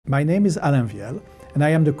My name is Alain Viel, and I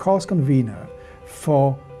am the course convener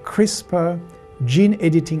for CRISPR gene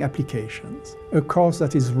editing applications, a course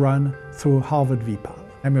that is run through Harvard VPAL.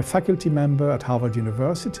 I'm a faculty member at Harvard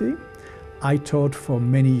University. I taught for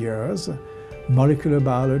many years molecular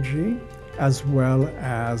biology as well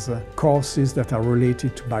as courses that are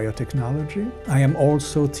related to biotechnology. I am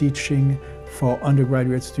also teaching for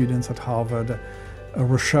undergraduate students at Harvard a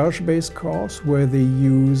research-based course where they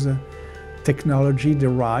use technology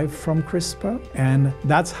derived from CRISPR, and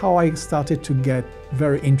that's how I started to get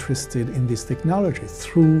very interested in this technology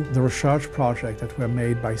through the research projects that were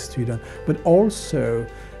made by students, but also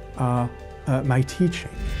my teaching.